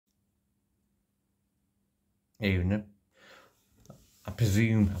evening. I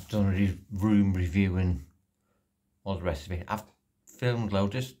presume I've done a room review and all the rest of it. I've filmed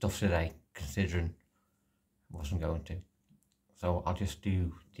loads of stuff today, considering I wasn't going to. So I'll just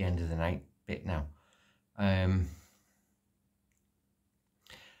do the end of the night bit now. I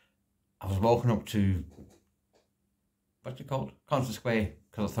was walking up to, what's it called? Concert Square,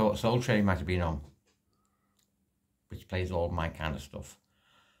 because I thought Soul Train might have been on, which plays all my kind of stuff.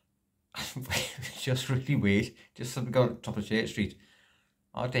 It's just really weird. Just something going up top of Church Street.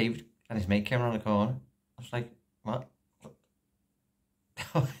 Oh, David and his mate came around the corner. I was like, what?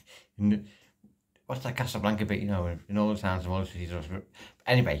 What's that Casablanca bit, you know, in all the towns and all the cities.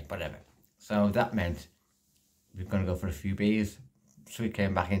 Anyway, whatever. So that meant we were going to go for a few beers. So we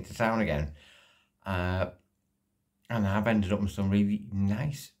came back into town again. And I've ended up in some really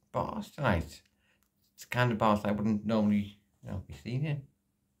nice bars tonight. It's the kind of bars I wouldn't normally, be seen in.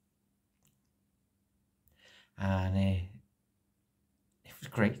 And it was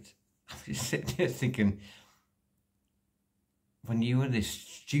great. I was just sitting there thinking, when you were this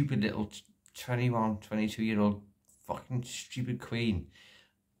stupid little 21, 22-year-old fucking stupid queen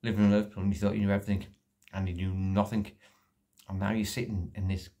living in Liverpool, and you thought you knew everything and you knew nothing, and now you're sitting in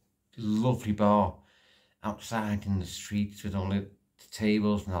this lovely bar outside in the streets with all the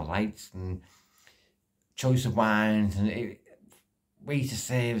tables and the lights and choice of wines and waiter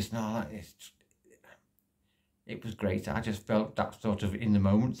service and all that. It was great. I just felt that sort of in the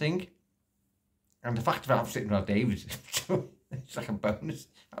moment thing, and the fact that I'm sitting with David, it's like a bonus.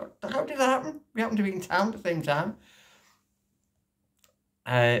 How did that happen? We happened to be in town at the same time.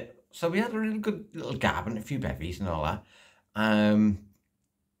 So we had a really good little gab and a few bevies and all that.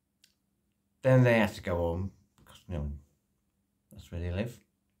 Then they had to go home because that's where they live.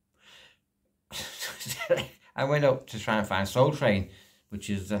 I went up to try and find Soul Train, which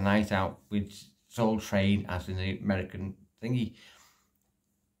is a night out with Soul Train, as in the American thingy,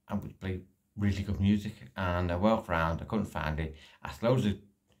 and we played really good music. And I walked around, I couldn't find it. I asked loads of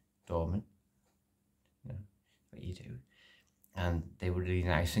doormen, what you do, and they were really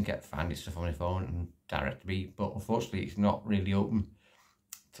nice and kept finding stuff on my phone and directed me. But unfortunately, it's not really open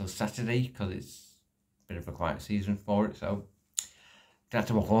till Saturday because it's a bit of a quiet season for it. So I had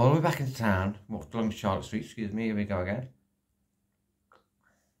to walk all the way back into town, walk along Charlotte Street. Excuse me, here we go again.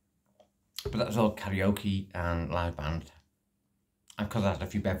 But that was all karaoke and live band. And because I had a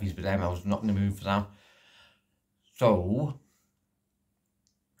few bevies with them, I was not in the mood for that. So,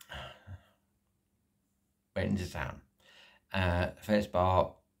 went into town. First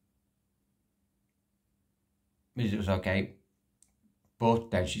bar, music was okay. But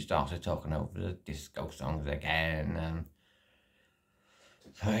then she started talking over the disco songs again. And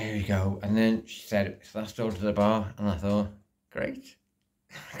so here we go. And then she said, it's the last door to the bar. And I thought, great.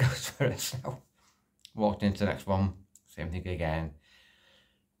 Goes for us now. Walked into the next one, same thing again.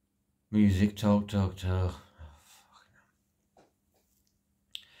 Music, talk. Oh,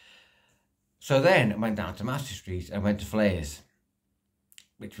 so then I went down to Master Street and went to Flair's,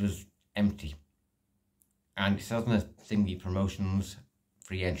 which was empty. And it says on the thingy, promotions,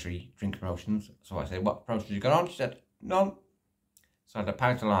 free entry, drink promotions. So I said, what promotions you got on? She said, none. So I had a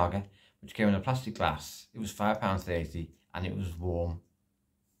pint of lager, which came in a plastic glass. It was £5.30 and it was warm.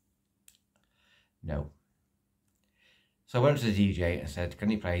 No. So I went to the DJ and said, can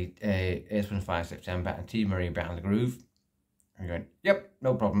you play Earth, Wind & Fire September and T. Marie Behind the Groove? And he went, yep,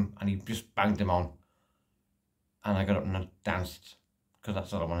 no problem. And he just banged them on. And I got up and I danced, because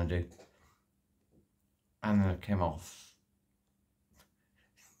that's all I want to do. And then I came off.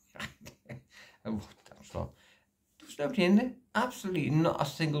 There was nobody in there. Absolutely not a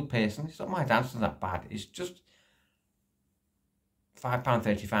single person. It's not my dancing that bad. It's just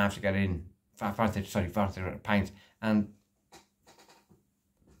 £5.35 to get in. £5.30 a pint. And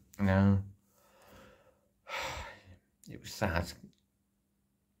it was sad.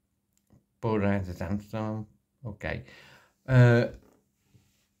 But I had to dance on. Okay. And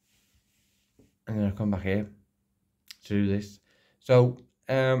then I come back here to do this. So,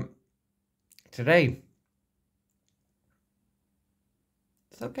 today,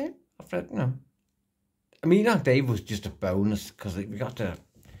 it's okay. I've read, I mean, that Dave was just a bonus because we got to,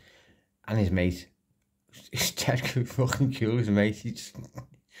 and his mate, he's dead fucking cool, his mate. He just,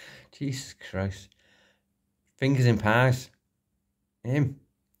 Jesus Christ. Fingers in pies. Him.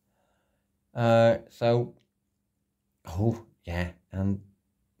 So, oh, yeah, and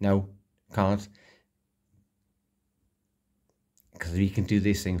no, can't. Because if he can do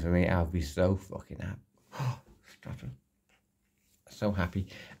this thing for me, I'll be so fucking happy. Oh, stop it. So happy.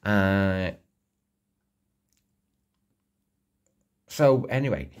 So,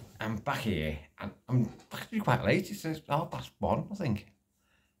 anyway, I'm back here, and I'm actually quite late. It's 1:30, I think.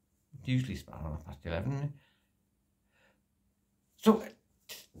 Usually it's about 11:30. So,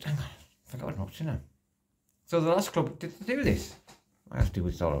 hang on, I forgot what I'm up to now. So the last club, did they do this? I have to do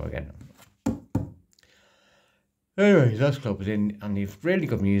this all over again. Anyway, the last club was in, and they've really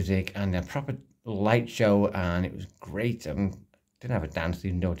good music, and a proper light show, and it was great. And didn't have a dance,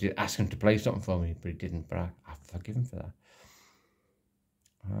 even though I did ask him to play something for me, but he didn't, but I forgive him for that.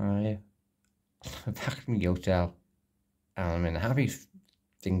 Yeah. Back in the hotel, and I'm in a happy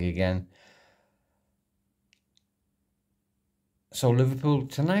thing again. So Liverpool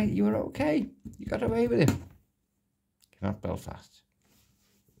tonight, you were okay. You got away with it. Not Belfast.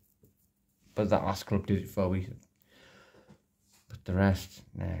 But that last club did it for me. But the rest,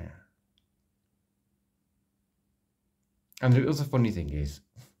 nah. And the other funny thing is,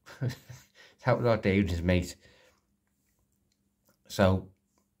 out with our Dave and his mate. So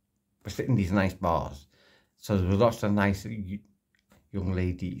we're sitting in these nice bars. So there were lots of nice young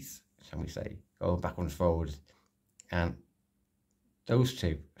ladies, shall we say, going backwards and forwards. And those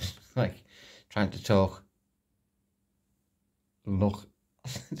two, like, trying to talk, look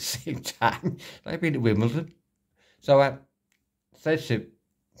at the same time, like being at Wimbledon. So I said to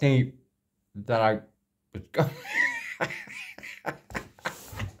him that I was going.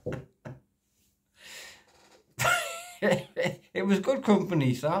 It was good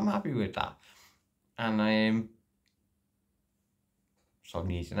company, so I'm happy with that. And I am so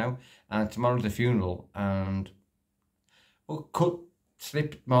easy now. And tomorrow's the funeral, and we'll cut,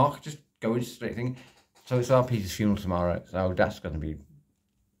 slip, mark, just go into straight thing. So it's our Peter's funeral tomorrow, so that's going to be.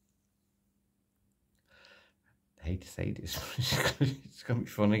 I hate to say this, but it's going to be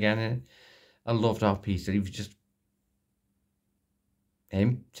fun again. Isn't it? I loved our Peter. He was just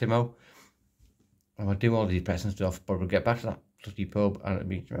him, Timo. And I'll do all the depressing stuff, but we'll get back to that bloody pub, and it'll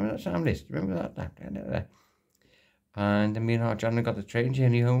be, do you remember that Sam list? Do you remember that? And then me and our John got the train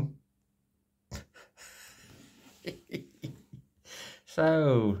journey home.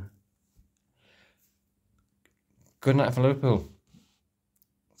 So, good night for Liverpool.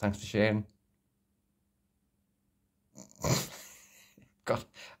 Thanks for sharing. God,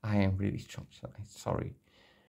 I am really chuffed tonight. Sorry.